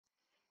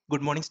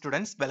Good morning,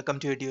 students. Welcome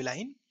to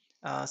EduLine.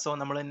 So,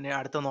 നമ്മൾ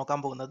അടുത്ത് നോക്കാൻ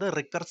പോകുന്നത്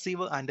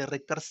റിക്കർസീവ് ആൻഡ്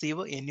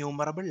റിക്കർസീവ്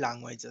എന്യൂമറബിൾ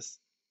ലാംഗ്വേജസ്.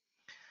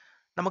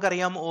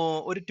 നമുക്കറിയാം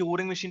ഒരു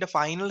ട്യൂറിംഗ് മെഷീന്റെ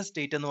ഫൈനൽ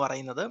സ്റ്റേറ്റ് എന്ന്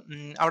പറയുന്നത്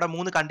അവിടെ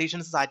 3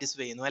 കണ്ടീഷൻസ്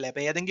സാറ്റിസ്ഫൈ ചെയ്യുന്നു അല്ലെ.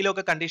 അപ്പോൾ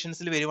ഏതെങ്കിലുമൊക്കെ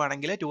കണ്ടീഷൻസിൽ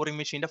വരുവാണെങ്കിൽ ട്യൂറിംഗ്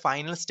മെഷീന്റെ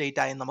ഫൈനൽ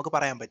സ്റ്റേറ്റ് ആയെന്ന് നമുക്ക്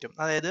പറയാൻ പറ്റും.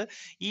 അതായത്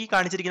ഈ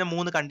കാണിച്ചിരിക്കുന്ന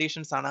 3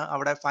 കണ്ടീഷൻസ് ആണ്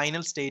അവിടെ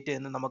ഫൈനൽ സ്റ്റേറ്റ്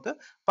എന്ന് നമുക്ക്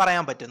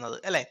പറയാൻ പറ്റുന്നത്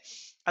അല്ലെ.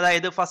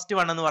 അതായത് ഫസ്റ്റ്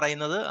വൺ എന്ന്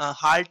പറയുന്നത്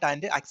halt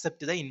and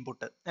accept the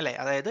input അല്ലെ.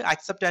 അതായത്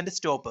അക്സെപ്റ്റ് ആൻഡ്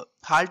സ്റ്റോപ്പ്.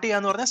 ഹാൾട്ട്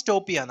ചെയ്യാന്ന് പറഞ്ഞാൽ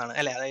സ്റ്റോപ്പ് ചെയ്യാന്നാണ്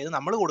അല്ലെ. അതായത്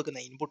നമ്മൾ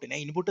കൊടുക്കുന്ന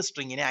ഇൻപുട്ട്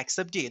സ്ട്രിങ്ങിനെ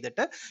അക്സെപ്റ്റ്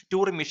ചെയ്തിട്ട്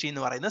ട്യൂറിംഗ് മെഷീൻ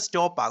എന്ന് പറയുന്നത്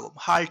സ്റ്റോപ്പ് ആകും,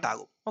 ഹാൾട്ട്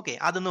ആകും. ഓക്കെ,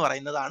 അതെന്ന്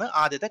പറയുന്നതാണ്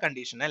ആദ്യത്തെ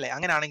കണ്ടീഷൻ അല്ലെ.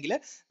 അങ്ങനെയാണെങ്കിൽ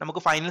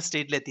നമുക്ക് ഫൈനൽ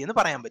സ്റ്റേറ്റിൽ എത്തിയെന്ന്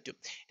പറയാൻ പറ്റും.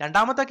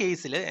 രണ്ടാമത്തെ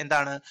കേസിൽ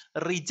എന്താണ്,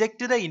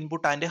 reject the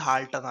input and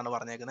halt എന്നാണ്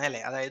പറഞ്ഞേക്കുന്നത്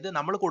അല്ലെ. അതായത്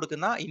നമ്മൾ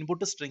കൊടുക്കുന്ന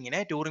ഇൻപുട്ട് സ്ട്രിങ്ങിനെ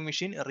ട്യൂറിംഗ്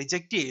മെഷീൻ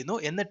റിജക്ട് ചെയ്യുന്നു,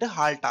 എന്നിട്ട്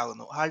ഹാൾട്ട്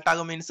ആകുന്നു. ഹാൾട്ട്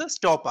ആകും മീൻസ്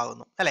സ്റ്റോപ്പ്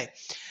ആകുന്നു അല്ലെ.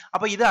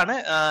 അപ്പൊ ഇതാണ്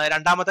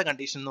രണ്ടാമത്തെ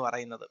കണ്ടീഷൻ എന്ന്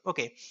പറയുന്നത്.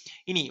 ഓക്കെ,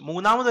 ഇനി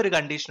മൂന്നാമതൊരു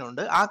കണ്ടീഷൻ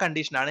ഉണ്ട്. ആ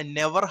കണ്ടീഷനാണ്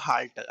നെവർ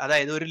ഹാൾട്ട്.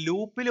 അതായത് ഒരു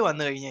ലൂപ്പിൽ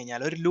വന്നു കഴിഞ്ഞു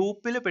കഴിഞ്ഞാൽ, ഒരു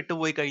ലൂപ്പിൽ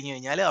പെട്ടുപോയി കഴിഞ്ഞു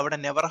കഴിഞ്ഞാൽ അവിടെ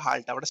നെവർ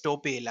ഹാൾട്ട്, അവിടെ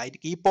സ്റ്റോപ്പ് ചെയ്യില്ല.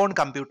 It keep on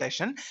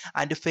computation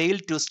and fail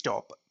to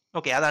stop.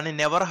 Okay, അതാണ്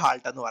നെവർ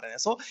ഹാൾട്ട് എന്ന്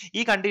പറയുന്നത്. സോ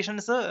ഈ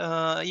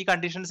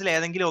കണ്ടീഷൻസിൽ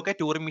ഏതെങ്കിലും ഒക്കെ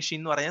ട്യൂറിംഗ് മെഷീൻ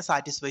എന്ന് പറഞ്ഞാൽ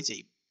സാറ്റിസ്ഫൈ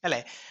ചെയ്യും അല്ലെ.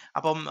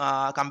 അപ്പം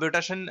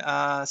കമ്പ്യൂട്ടേഷൻ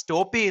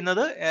സ്റ്റോപ്പ്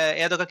ചെയ്യുന്നത്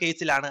ഏതൊക്കെ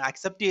കേസിലാണ്,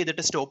 അക്സെപ്റ്റ്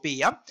ചെയ്തിട്ട് സ്റ്റോപ്പ്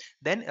ചെയ്യാം,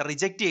 ദെൻ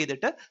റിജക്ട്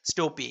ചെയ്തിട്ട്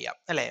സ്റ്റോപ്പ് ചെയ്യാം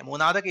അല്ലെ.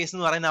 മൂന്നാമത്തെ കേസ്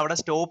എന്ന് പറയുന്നത് അവിടെ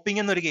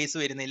സ്റ്റോപ്പിംഗ് എന്നൊരു കേസ്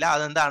വരുന്നില്ല.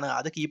 അതെന്താണ്,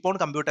 അത് കീപ്പ് ഓൺ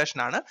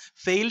കമ്പ്യൂട്ടേഷൻ ആണ്,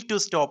 ഫെയിൽ ടു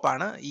സ്റ്റോപ്പ്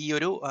ആണ് ഈ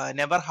ഒരു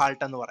നെവർ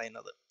ഹാൾട്ട് എന്ന്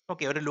പറയുന്നത്.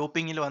 ഓക്കെ, ഒരു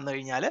ലൂപ്പിംഗിൽ വന്നു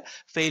കഴിഞ്ഞാൽ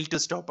ഫെയിൽ ടു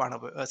സ്റ്റോപ്പ് ആണ്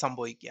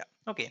സംഭവിക്കുക.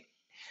 ഓക്കെ,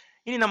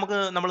 ഇനി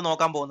നമ്മൾ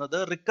നോക്കാൻ പോകുന്നത്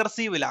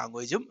റിക്കർസീവ്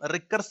ലാംഗ്വേജും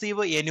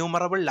റിക്കർസീവ്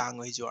എന്യൂമറബിൾ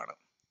ലാംഗ്വേജും ആണ്.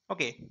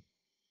 ഓക്കെ,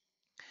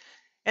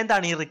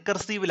 എന്താണ് ഈ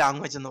റിക്കർസീവ്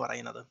ലാംഗ്വേജ് എന്ന്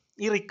പറയുന്നത്?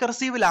 ഈ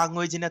റിക്കർസീവ്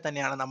ലാംഗ്വേജിനെ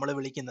തന്നെയാണ് നമ്മൾ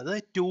വിളിക്കുന്നത്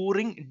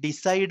ട്യൂറിംഗ്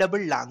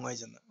ഡിസൈഡബിൾ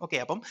ലാംഗ്വേജ് എന്ന്. ഓക്കെ,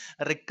 അപ്പം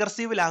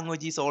recursive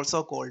language is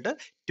also called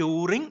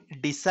Turing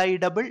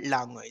decidable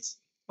language.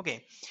 Okay,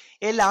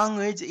 a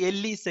language L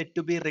is said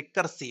to be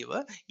recursive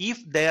if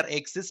there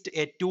exists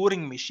a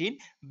Turing machine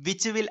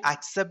which will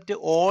accept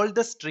all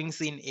the strings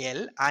in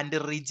L and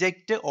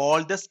reject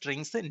all the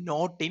strings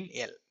not in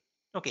L.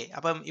 Okay,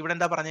 അപ്പം ഇവിടെ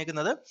എന്താ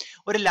പറഞ്ഞേക്കുന്നത്,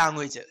 ഒരു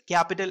language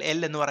capital L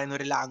എന്ന് പറയുന്ന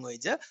ഒരു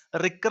language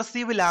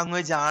recursive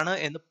language ആണ്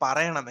എന്ന്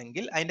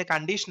പറയണമെങ്കിൽ അതിന്റെ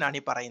കണ്ടീഷനാണ്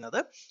ഈ പറയുന്നത്.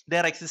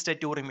 There exist A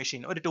Turing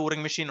machine, ഒരു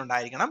ട്യൂറിംഗ് മെഷീൻ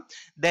ഉണ്ടായിരിക്കണം.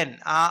 ദെൻ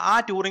ആ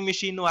ട്യൂറിംഗ്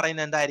മെഷീൻ എന്ന്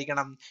പറയുന്നത്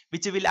എന്തായിരിക്കണം,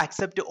 which will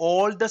accept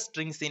all the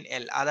strings in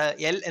L. അത്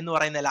എൽ എന്ന്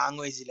പറയുന്ന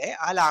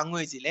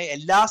ലാംഗ്വേജിലെ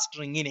എല്ലാ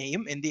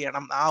സ്ട്രിങ്ങിനെയും എന്ത്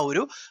ചെയ്യണം, ആ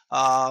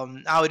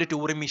ഒരു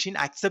ട്യൂറിംഗ് മെഷീൻ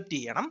അക്സെപ്റ്റ്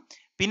ചെയ്യണം.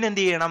 പിന്നെ എന്ത്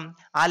ചെയ്യണം,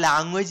 ആ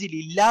ലാംഗ്വേജിൽ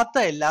ഇല്ലാത്ത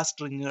എല്ലാ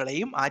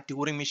സ്ട്രിങ്ങുകളെയും ആ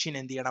ട്യൂറിംഗ് മെഷീൻ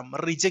എന്ത് ചെയ്യണം,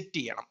 റിജക്ട്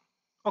ചെയ്യണം.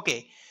 Okay,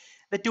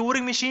 the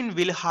Turing machine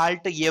will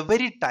halt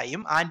every time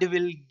and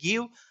will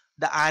give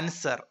the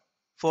answer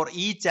for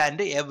each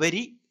and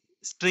every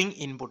string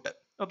input.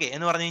 Okay,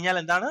 എന്ന് പറഞ്ഞു കഴിഞ്ഞാൽ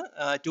എന്താണ്,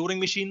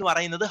 ട്യൂറിംഗ് മെഷീൻ എന്ന്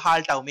പറയുന്നത്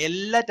ഹാൾട്ട് ആകും.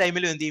 എല്ലാ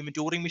ടൈമിലും എന്ത് ചെയ്യും,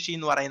 ട്യൂറിംഗ് മെഷീൻ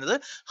എന്ന് പറയുന്നത്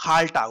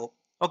ഹാൾട്ട് ആകും.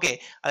 ഓക്കെ,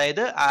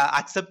 അതായത്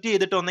അക്സെപ്റ്റ്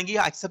ചെയ്തിട്ട് ഒന്നെങ്കിൽ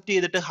അക്സെപ്റ്റ്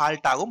ചെയ്തിട്ട്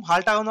ഹാൾട്ട് ആകും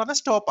എന്ന് പറഞ്ഞാൽ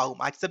സ്റ്റോപ്പ് ആകും,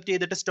 അക്സെപ്റ്റ്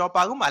ചെയ്തിട്ട് സ്റ്റോപ്പ്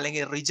ആകും,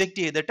 അല്ലെങ്കിൽ റിജക്ട്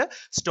ചെയ്തിട്ട്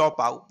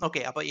സ്റ്റോപ്പ് ആകും.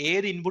 ഓക്കെ, അപ്പൊ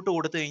ഏത് ഇൻപുട്ട്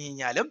കൊടുത്തു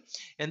കഴിഞ്ഞാലും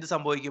എന്ത്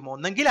സംഭവിക്കും,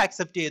 ഒന്നെങ്കിൽ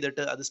അക്സെപ്റ്റ്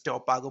ചെയ്തിട്ട് അത്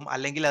സ്റ്റോപ്പ് ആകും,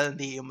 അല്ലെങ്കിൽ അത്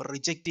എന്ത് ചെയ്യും,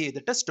 റിജക്ട്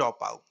ചെയ്തിട്ട്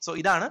സ്റ്റോപ്പ് ആകും. സോ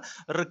ഇതാണ്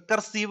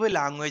റിക്കർസീവ്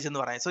ലാംഗ്വേജ്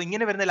എന്ന് പറയുന്നത്. സോ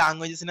ഇങ്ങനെ വരുന്ന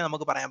ലാംഗ്വേജസിനെ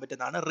നമുക്ക് പറയാൻ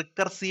പറ്റുന്നതാണ്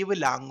റിക്കർസീവ്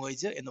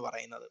ലാംഗ്വേജ് എന്ന്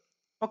പറയുന്നത്.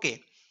 ഓക്കെ,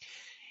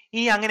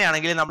 ഇനി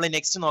അങ്ങനെയാണെങ്കിൽ നമ്മൾ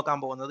നെക്സ്റ്റ് നോക്കാൻ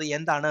പോകുന്നത്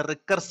എന്താണ്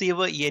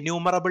recursive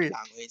എന്യൂമറബിൾ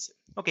language.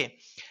 Okay,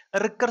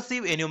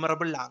 recursive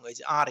എന്യൂമറബിൾ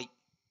language RE.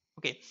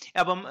 Okay,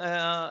 അപ്പം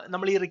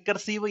നമ്മൾ ഈ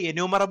റിക്കർസീവ്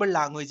എന്യൂമറബിൾ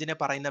ലാംഗ്വേജിനെ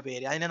പറയുന്ന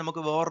പേര്, അതിനെ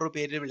നമുക്ക് വേറൊരു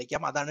പേരിൽ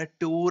വിളിക്കാം, അതാണ്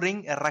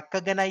ട്യൂറിംഗ്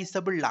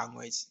റെക്കഗ്നൈസബിൾ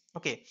ലാംഗ്വേജ്.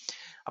 ഓക്കെ,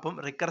 അപ്പം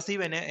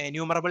റിക്കർസീവ്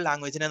എന്യൂമറബിൾ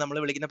ലാംഗ്വേജിനെ നമ്മൾ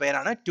വിളിക്കുന്ന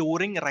പേരാണ്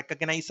ട്യൂറിംഗ്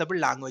റെക്കഗ്നൈസബിൾ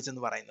ലാംഗ്വേജ്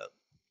എന്ന് പറയുന്നത്.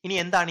 ഇനി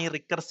എന്താണ് ഈ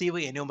recursive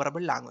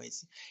എന്യൂമറബിൾ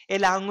language? A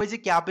language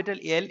capital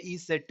L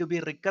is said to be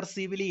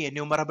recursively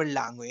enumerable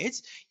language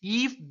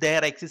if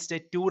there exists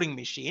a Turing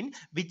machine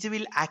which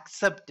will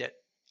accept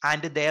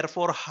and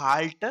therefore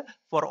halt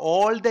for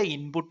all the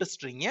input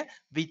string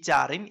which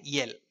are in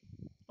L.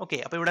 Okay,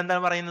 അപ്പൊ ഇവിടെ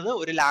എന്താണ് പറയുന്നത്,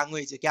 ഒരു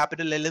language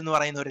capital L എന്ന്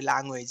പറയുന്ന ഒരു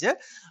language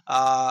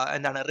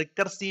എന്താണ്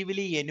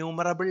റിക്കർസീവ്ലി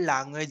എന്യൂമറബിൾ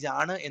language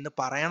ആണ് എന്ന്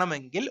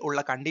പറയണമെങ്കിൽ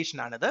ഉള്ള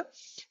കണ്ടീഷനാണിത്.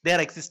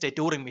 There exist A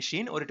Turing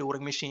machine, ഒരു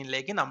ട്യൂറിംഗ്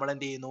മെഷീനിലേക്ക് നമ്മൾ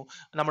എന്ത് ചെയ്യുന്നു,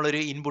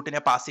 നമ്മളൊരു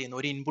ഇൻപുട്ടിനെ പാസ് ചെയ്യുന്നു.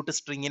 ഒരു ഇൻപുട്ട്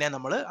സ്ട്രിങ്ങിനെ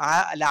നമ്മൾ ആ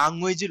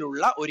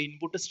ലാംഗ്വേജിലുള്ള ഒരു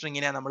ഇൻപുട്ട്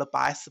സ്ട്രിങ്ങിനെ നമ്മൾ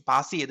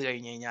പാസ് ചെയ്ത്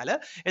കഴിഞ്ഞ് കഴിഞ്ഞാൽ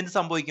എന്ത്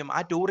സംഭവിക്കും,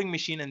 ആ ട്യൂറിംഗ്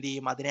മെഷീൻ എന്ത്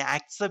ചെയ്യും, അതിനെ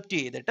ആക്സെപ്റ്റ്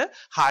ചെയ്തിട്ട്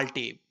ഹാൾട്ട്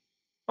ചെയ്യും.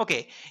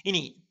 ഓക്കെ,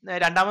 ഇനി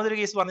രണ്ടാമതൊരു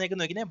കേസ്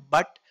പറഞ്ഞേക്ക് നോക്കിനെ,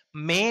 but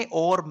may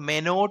or may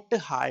not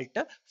halt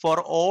for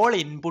all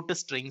input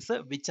strings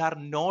which are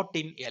not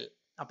in L.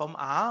 അപ്പം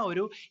ആ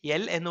ഒരു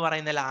L എന്ന്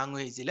പറയുന്ന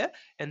ലാംഗ്വേജിൽ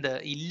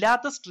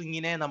ഇല്ലാത്ത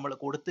സ്ട്രിങ്ങിനെ നമ്മൾ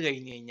കൊടുത്തു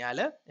കഴിഞ്ഞു കഴിഞ്ഞാൽ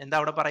എന്താ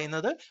അവിടെ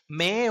പറയുന്നത്,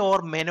 may or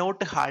may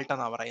not halt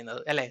എന്നാണ് പറയുന്നത്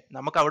അല്ലെ.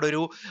 നമുക്ക് അവിടെ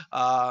ഒരു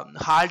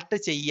ഹാൾട്ട്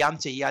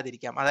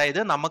ചെയ്യാതിരിക്കാം.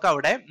 അതായത് നമുക്ക്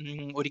അവിടെ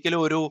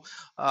ഒരിക്കലും ഒരു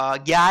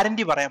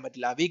ഗ്യാരണ്ടി പറയാൻ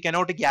പറ്റില്ല. We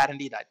cannot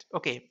guarantee that.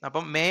 Okay,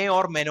 അപ്പം may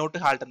or may not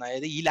halt എന്ന്,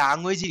 അതായത് ഈ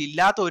ലാംഗ്വേജിൽ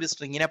ഇല്ലാത്ത ഒരു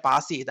സ്ട്രിങ്ങിനെ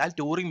പാസ് ചെയ്താൽ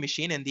ട്യൂറിംഗ്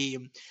മെഷീൻ എന്ത്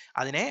ചെയ്യും,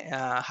 അതിനെ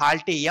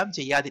ഹാൾട്ട്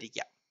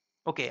ചെയ്യാതിരിക്കാം.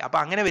 ഓക്കെ, അപ്പൊ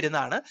അങ്ങനെ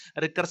വരുന്നതാണ്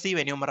റിക്കർസീവ്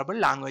എന്യൂമറബിൾ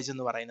ലാംഗ്വേജ്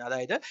എന്ന് പറയുന്നത്.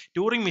 അതായത്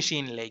ട്യൂറിംഗ്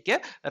മെഷീനിലേക്ക്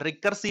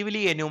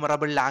റിക്കർസീവ്ലി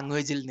എന്യൂമറബിൾ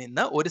ലാംഗ്വേജിൽ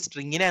നിന്ന് ഒരു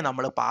സ്ട്രിങ്ങിനെ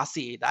നമ്മൾ പാസ്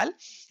ചെയ്താൽ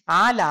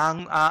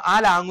ആ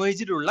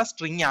ലാംഗ്വേജിലുള്ള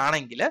സ്ട്രിങ്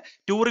ആണെങ്കിൽ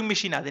ട്യൂറിംഗ്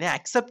മെഷീൻ അതിനെ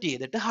അക്സെപ്റ്റ്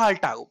ചെയ്തിട്ട്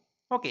ഹാൾട്ട് ആകും.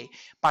 ഓക്കെ,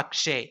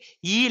 പക്ഷേ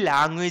ഈ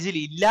ലാംഗ്വേജിൽ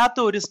ഇല്ലാത്ത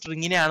ഒരു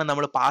സ്ട്രിങ്ങിനെയാണ്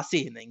നമ്മൾ പാസ്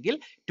ചെയ്യുന്നതെങ്കിൽ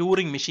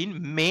Turing machine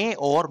may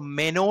or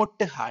may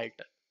not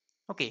halt.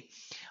 Okay,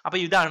 അപ്പൊ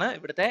ഇതാണ്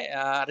ഇവിടുത്തെ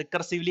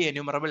റിക്കർസീവ്ലി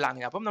എന്യൂമറബിൾ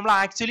ലാംഗ്വേജ്. അപ്പം നമ്മൾ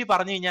ആക്ച്വലി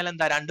പറഞ്ഞു കഴിഞ്ഞാൽ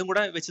എന്താ, രണ്ടും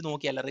കൂടെ വെച്ച്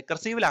നോക്കിയല്ല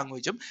റിക്കർസീവ്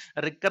ലാംഗ്വേജും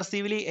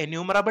റിക്കർസീവ്ലി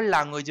എന്യൂമറബിൾ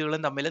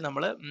ലാംഗ്വേജുകളും തമ്മിൽ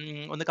നമ്മൾ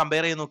ഒന്ന്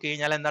കമ്പയർ ചെയ്ത് നോക്കി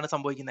കഴിഞ്ഞാൽ എന്താണ്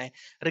സംഭവിക്കുന്നത്?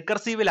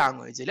 റിക്കർസീവ്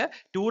ലാംഗ്വേജിൽ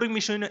ട്യൂറിംഗ്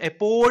മെഷീൻ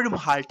എപ്പോഴും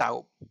ഹാൾട്ട്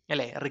ആകും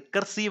അല്ലെ?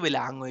 റിക്കർസീവ്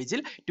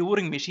ലാംഗ്വേജിൽ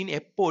ട്യൂറിംഗ് മെഷീൻ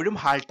എപ്പോഴും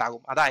ഹാൾട്ട്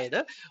ആകും. അതായത്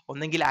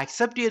ഒന്നെങ്കിൽ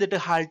അക്സെപ്റ്റ് ചെയ്തിട്ട്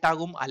ഹാൾട്ട്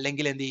ആകും,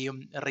 അല്ലെങ്കിൽ എന്ത് ചെയ്യും,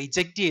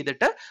 റിജക്റ്റ്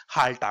ചെയ്തിട്ട്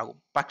ഹാൾട്ട് ആകും.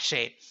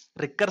 പക്ഷേ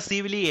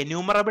റിക്കർസീവ്ലി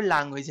എന്യൂമറബിൾ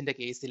ലാംഗ്വേജിന്റെ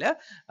കേസിൽ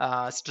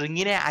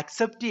സ്ട്രിങ്ങിനെ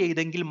അക്സെപ്റ്റ്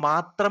ചെയ്തെങ്കിൽ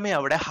മാത്രമേ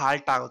അവിടെ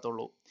ഹാൾട്ട്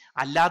ആകത്തുള്ളൂ.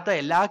 അല്ലാത്ത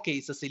എല്ലാ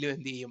കേസസിലും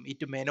എന്ത് ചെയ്യും,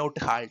 it may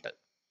not halt.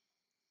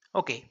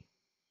 Okay,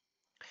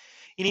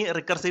 ഇനി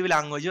റിക്കർസീവ്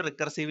ലാംഗ്വേജും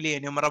റിക്കർസീവ്ലി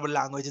എന്യൂമറബിൾ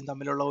ലാംഗ്വേജും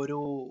തമ്മിലുള്ള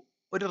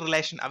ഒരു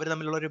റിലേഷൻ, അവർ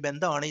തമ്മിലുള്ള ഒരു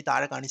ബന്ധമാണ് ഈ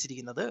താഴെ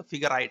കാണിച്ചിരിക്കുന്നത്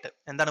ഫിഗർ ആയിട്ട്.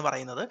 എന്താണ്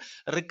പറയുന്നത്?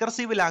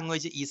 Recursive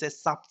language is A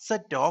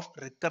subset of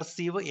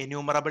recursive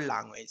എന്യൂമറബിൾ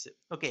language.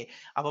 Okay,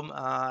 അപ്പം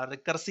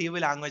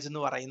റിക്കർസീവ് ലാംഗ്വേജ്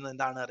എന്ന് പറയുന്നത്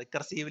എന്താണ്?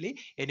 റിക്കർസീവ്ലി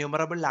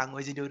എന്യൂമറബിൾ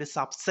ലാംഗ്വേജിന്റെ ഒരു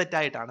സബ്സെറ്റ്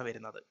ആയിട്ടാണ്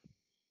വരുന്നത്.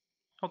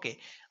 ഓക്കെ,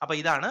 അപ്പൊ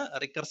ഇതാണ്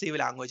റിക്കർസീവ്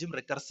ലാംഗ്വേജും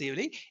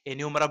റിക്കർസീവ്ലി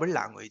എന്യൂമറബിൾ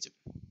ലാംഗ്വേജും.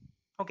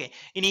 ഓക്കെ,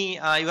 ഇനി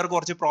ഇവർക്ക്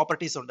കുറച്ച്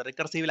പ്രോപ്പർട്ടീസ് ഉണ്ട്.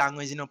 റിക്കർസീവ്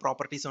ലാംഗ്വേജിന്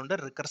പ്രോപ്പർട്ടീസ് ഉണ്ട്,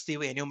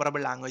 റിക്കർസീവ്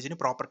എന്യൂമറബിൾ ലാംഗ്വേജിന്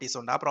പ്രോപ്പർട്ടീസ്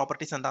ഉണ്ട്. ആ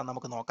പ്രോപ്പർട്ടീസ് എന്താണെന്ന്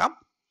നമുക്ക് നോക്കാം.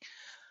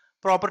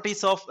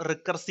 Properties of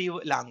recursive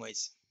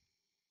language.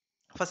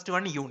 First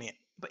one, union.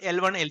 ഇപ്പൊ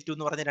L1 L2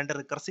 എന്ന് പറഞ്ഞ രണ്ട്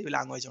റിക്കർസീവ്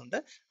ലാംഗ്വേജ് ഉണ്ട്.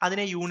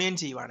 അതിനെ യൂണിയൻ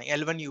ചെയ്യുവാണ്,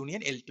 L1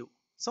 union L2.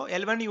 So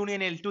L1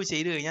 union L2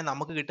 ചെയ്ത് കഴിഞ്ഞാൽ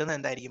നമുക്ക് കിട്ടുന്നത്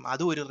എന്തായിരിക്കും?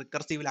 അതും ഒരു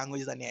റിക്കർസീവ്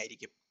ലാംഗ്വേജ് തന്നെ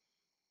ആയിരിക്കും.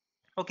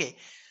 ഓക്കെ,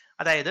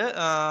 അതായത്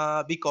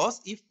because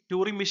if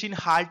Turing machine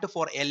halt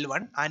four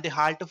L1 and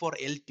halt four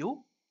L2,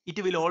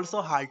 it will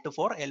also halt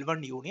four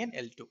L1 union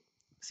L2.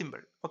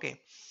 Simple. Okay,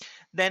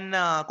 then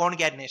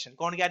concatenation.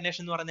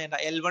 Concatenation എന്ന് പറയുന്നത് എന്താ?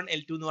 L1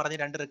 L2 എന്ന് പറഞ്ഞ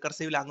രണ്ട്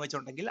റിക്കർസീവ് ലാംഗ്വേജ്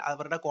ഉണ്ടെങ്കിൽ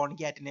അവരുടെ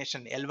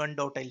കോൺകാറ്റിനേഷൻ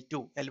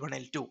L1.L2 L1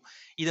 L2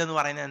 ഇതെന്ന്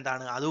പറയുന്നത്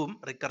എന്താണ്? അതും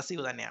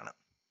റിക്കർസീവ് തന്നെയാണ്.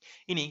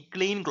 ഇനി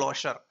ക്ലീൻ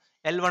ക്ലോഷർ.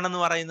 L1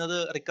 എന്ന് പറയുന്നത്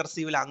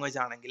റിക്കർസീവ് ലാംഗ്വേജ്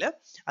ആണെങ്കിൽ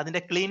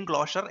അതിന്റെ ക്ലീൻ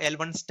ക്ലോഷർ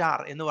L1 സ്റ്റാർ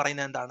എന്ന്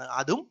പറയുന്നത് എന്താണ്?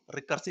 അതും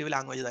റിക്കർസീവ്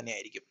ലാംഗ്വേജ്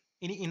തന്നെയായിരിക്കും.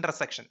 ഇനി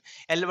ഇന്റർസെക്ഷൻ.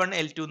 L1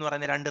 L2 എന്ന്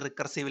പറയുന്ന രണ്ട്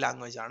റിക്കർസീവ്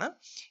ലാംഗ്വേജ് ആണ്.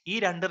 ഈ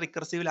രണ്ട്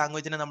റിക്കർസീവ്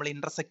ലാംഗ്വേജിനെ നമ്മൾ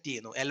ഇന്റർസെക്ട്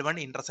ചെയ്യുന്നു. L1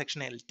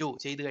 ഇന്റർസെക്ഷൻ L2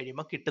 ചെയ്ത്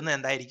കഴിയുമ്പോൾ കിട്ടുന്നത്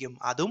എന്തായിരിക്കും?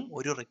 അതും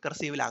ഒരു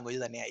റിക്കർസീവ്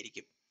ലാംഗ്വേജ്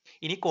തന്നെയായിരിക്കും.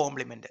 ഇനി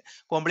കോംപ്ലിമെന്റ്.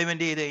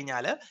 കോംപ്ലിമെന്റ് ചെയ്ത്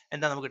കഴിഞ്ഞാൽ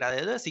എന്താ നമുക്ക് കിട്ടുക?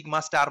 അതായത്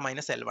sigma star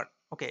minus L1.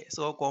 Okay,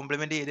 so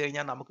complement ചെയ്ത്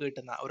കഴിഞ്ഞാൽ നമുക്ക്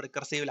കിട്ടുന്ന ഒരു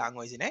റിക്കർസീവ്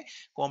ലാംഗ്വേജിനെ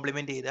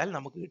കോംപ്ലിമെന്റ് ചെയ്താൽ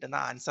നമുക്ക് കിട്ടുന്ന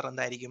ആൻസർ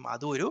എന്തായിരിക്കും?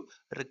 അതും ഒരു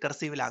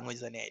റിക്കർസീവ്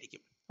ലാംഗ്വേജ്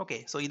തന്നെയായിരിക്കും. ഓക്കെ,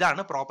 സോ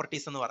ഇതാണ്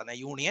പ്രോപ്പർട്ടീസ് എന്ന് പറയുന്നത്.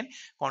 Union,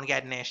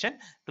 concatenation,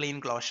 clean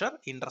closure,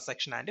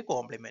 intersection and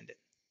complement.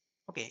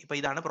 Okay, ഇപ്പൊ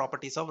ഇതാണ്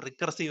പ്രോപ്പർട്ടീസ് ഓഫ്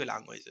റിക്കർസീവ്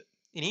ലാംഗ്വേജ്.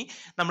 ഇനി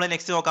നമ്മൾ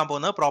നെക്സ്റ്റ് നോക്കാൻ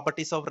പോകുന്നത്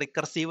പ്രോപ്പർട്ടീസ് ഓഫ്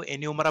റിക്കർസീവ്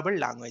എന്യൂമറബിൾ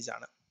ലാംഗ്വേജ്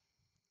ആണ്.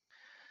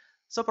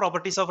 So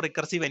properties of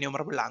recursive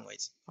എന്യൂമറബിൾ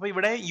language. അപ്പൊ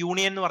ഇവിടെ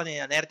യൂണിയൻ എന്ന് പറഞ്ഞു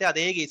കഴിഞ്ഞാൽ നേരത്തെ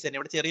അതേ കേസ് തന്നെ,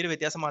 ഇവിടെ ചെറിയൊരു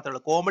വ്യത്യാസം മാത്രമേ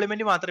ഉള്ളൂ.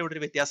 കോംപ്ലിമെന്റ് മാത്രമേ ഇവിടെ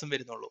ഒരു വ്യത്യാസം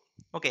വരുന്നുള്ളൂ.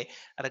 ഓക്കെ,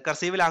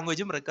 റിക്കർസീവ്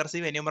ലാംഗ്വേജും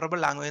റിക്കർസീവ് എന്യൂമറബിൾ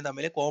ലാംഗ്വേജും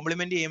തമ്മിൽ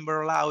കോംപ്ലിമെന്റ്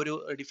ചെയ്യുമ്പോഴുള്ള ആ ഒരു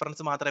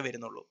ഡിഫറൻസ് മാത്രമേ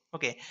വരുന്നുള്ളൂ.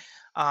 ഓക്കെ,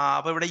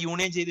 അപ്പൊ ഇവിടെ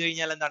യൂണിയൻ ചെയ്ത്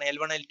കഴിഞ്ഞാൽ എന്താണ്?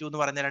 L1 L2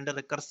 എന്ന് പറയുന്ന രണ്ട്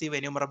റിക്കർസീവ്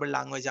എന്യൂമറബിൾ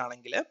ലാംഗ്വേജ്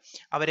ആണെങ്കിൽ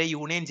അവരെ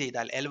യൂണിയൻ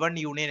ചെയ്താൽ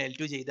L1 യൂണിയൻ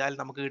L2 ചെയ്താൽ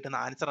നമുക്ക് കിട്ടുന്ന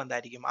ആൻസർ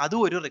എന്തായിരിക്കും?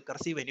 അതും ഒരു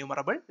റിക്കർസീവ്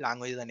എന്യൂമറബിൾ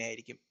ലാംഗ്വേജ്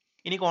തന്നെയായിരിക്കും.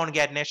 ഇനി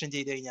കോൺകാറ്റിനേഷൻ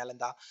ചെയ്ത് കഴിഞ്ഞാൽ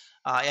എന്താ?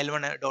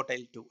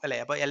 L1.L2 അല്ലെ?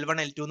 അപ്പൊ L1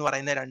 L2 എന്ന്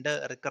പറയുന്ന രണ്ട്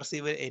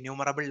റിക്കർസീവ്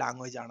എന്യൂമറബിൾ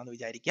ലാംഗ്വേജ് ആണെന്ന്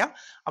വിചാരിക്കുക.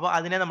 അപ്പൊ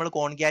അതിനെ നമ്മൾ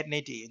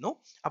കോൺകാറ്റിനേറ്റ് ചെയ്യുന്നു.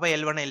 അപ്പൊ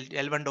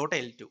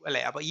L1.L2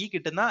 അല്ലെ? അപ്പൊ ഈ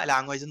കിട്ടുന്ന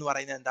ലാംഗ്വേജ് എന്ന്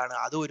പറയുന്നത് എന്താണ്?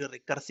 അതും ഒരു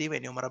റിക്കർസീവ്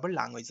എന്യൂമറബിൾ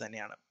ലാംഗ്വേജ്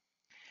തന്നെയാണ്.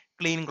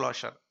 Clean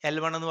closure.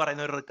 L1 എന്ന്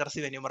പറയുന്ന ഒരു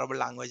റിക്കർസീവ് എന്യൂമറബിൾ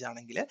ലാംഗ്വേജ്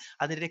ആണെങ്കിൽ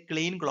അതിന്റെ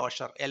ക്ലീൻ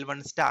ക്ലോഷർ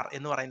L1 സ്റ്റാർ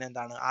എന്ന് പറയുന്നത്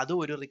എന്താണ്? അതും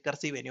ഒരു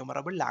റിക്കർസീവ്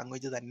എന്യൂമറബിൾ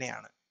ലാംഗ്വേജ്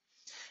തന്നെയാണ്.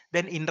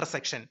 Then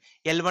intersection.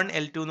 L1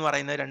 L2 എന്ന്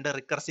പറയുന്ന രണ്ട്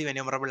റിക്കർസീവ്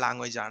എന്യൂമറബിൾ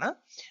ലാംഗ്വേജ് ആണ്.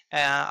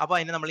 അപ്പോൾ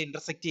അതിനെ നമ്മൾ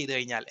ഇന്റർസെക്ട് ചെയ്ത്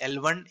കഴിഞ്ഞാൽ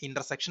L1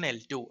 ഇന്റർസെക്ഷൻ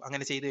L2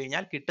 അങ്ങനെ ചെയ്ത്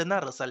കഴിഞ്ഞാൽ കിട്ടുന്ന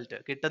റിസൾട്ട്,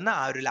 കിട്ടുന്ന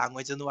ആ ഒരു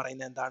ലാംഗ്വേജ് എന്ന്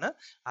പറയുന്നത് എന്താണ്?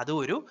 അതും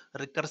ഒരു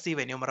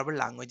റിക്കർസീവ് എന്യൂമറബിൾ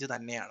ലാംഗ്വേജ്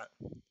തന്നെയാണ്.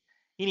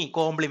 ഇനി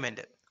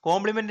കോംപ്ലിമെന്റ്.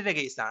 കോംപ്ലിമെന്റിന്റെ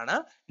കേസാണ്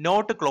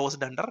നോട്ട്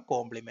ക്ലോസ്ഡ് അണ്ടർ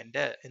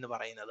കോംപ്ലിമെന്റ് എന്ന്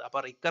പറയുന്നത്. അപ്പൊ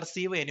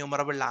recursive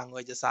എന്യൂമറബിൾ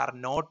languages are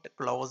not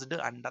closed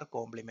under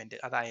complement.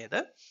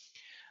 അതായത്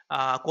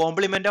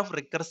complement of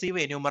recursive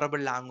എന്യൂമറബിൾ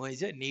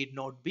language need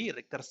not be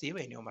recursive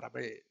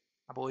എന്യൂമറബിൾ.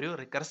 അപ്പോൾ ഒരു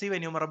റിക്കർസീവ്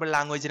എന്യൂമറബിൾ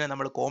ലാംഗ്വേജിനെ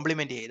നമ്മൾ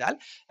കോംപ്ലിമെന്റ് ചെയ്താൽ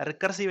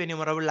റിക്കർസീവ്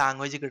എന്യൂമറബിൾ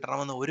ലാംഗ്വേജ്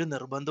കിട്ടണമെന്ന് ഒരു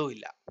നിർബന്ധവും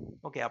ഇല്ല.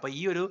 ഓക്കെ, അപ്പൊ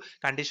ഈ ഒരു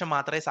കണ്ടീഷൻ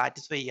മാത്രമേ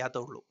സാറ്റിസ്ഫൈ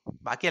ചെയ്യാത്തുള്ളൂ.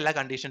 ബാക്കി എല്ലാ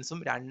കണ്ടീഷൻസും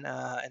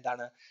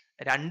എന്താണ്?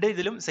 രണ്ട്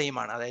ഇതിലും സെയിം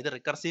ആണ്. അതായത്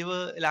റിക്കർസീവ്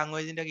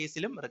ലാംഗ്വേജിന്റെ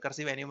കേസിലും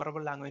റിക്കർസീവ്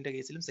എന്യൂമറബിൾ ലാംഗ്വേജിന്റെ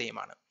കേസിലും സെയിം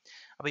ആണ്.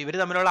 അപ്പൊ ഇവർ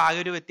തമ്മിലുള്ള ആകെ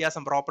ഒരു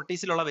വ്യത്യാസം,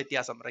 പ്രോപ്പർട്ടീസിലുള്ള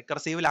വ്യത്യാസം,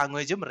 റിക്കർസീവ്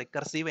ലാംഗ്വേജും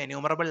റിക്കർസീവ്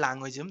എന്യൂമറബിൾ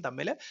ലാംഗ്വേജും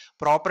തമ്മിൽ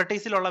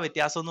പ്രോപ്പർട്ടീസിലുള്ള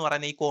വ്യത്യാസം എന്ന്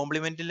പറയുന്നത് ഈ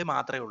കോംപ്ലിമെന്റിൽ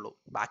മാത്രമേ ഉള്ളൂ.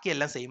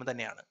 ബാക്കിയെല്ലാം സെയിം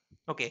തന്നെയാണ്.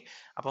 ഓക്കെ,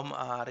 അപ്പം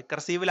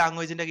റിക്കർസീവ്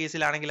ലാംഗ്വേജിന്റെ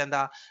കേസിലാണെങ്കിൽ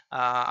എന്താ,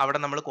 അവിടെ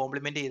നമ്മൾ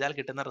കോംപ്ലിമെന്റ് ചെയ്താൽ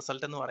കിട്ടുന്ന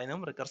റിസൾട്ട് എന്ന്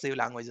പറയുന്നതും റിക്കർസീവ്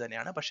ലാംഗ്വേജ്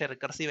തന്നെയാണ്. പക്ഷേ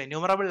റിക്കർസീവ്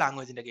എന്യൂമറബിൾ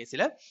ലാംഗ്വേജിന്റെ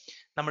കേസിൽ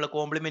നമ്മൾ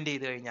കോംപ്ലിമെന്റ്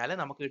ചെയ്ത് കഴിഞ്ഞാൽ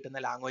നമുക്ക്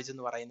കിട്ടുന്ന ലാംഗ്വേജ്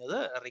എന്ന് പറയുന്നത്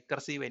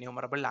റിക്കർസീവ്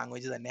എന്യൂമറബിൾ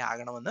ലാംഗ്വേജ് തന്നെ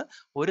ആകണമെന്ന്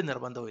ഒരു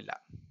നിർബന്ധവുമില്ല.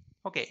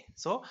 Okay,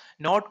 so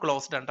not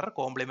closed under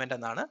complement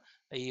എന്നാണ്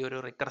ഈ ഒരു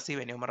റിക്കർസീവ്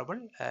എന്യൂമറബിൾ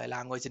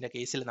ലാംഗ്വേജിന്റെ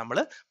കേസിൽ നമ്മൾ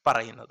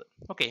പറയുന്നത്.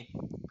 ഓക്കെ,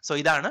 സോ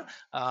ഇതാണ്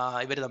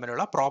ഇവർ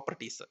തമ്മിലുള്ള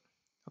പ്രോപ്പർട്ടീസ്.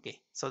 ഓക്കെ,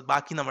 സോ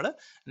ബാക്കി നമ്മൾ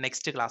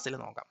നെക്സ്റ്റ് ക്ലാസ്സിൽ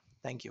നോക്കാം.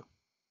 Thank you.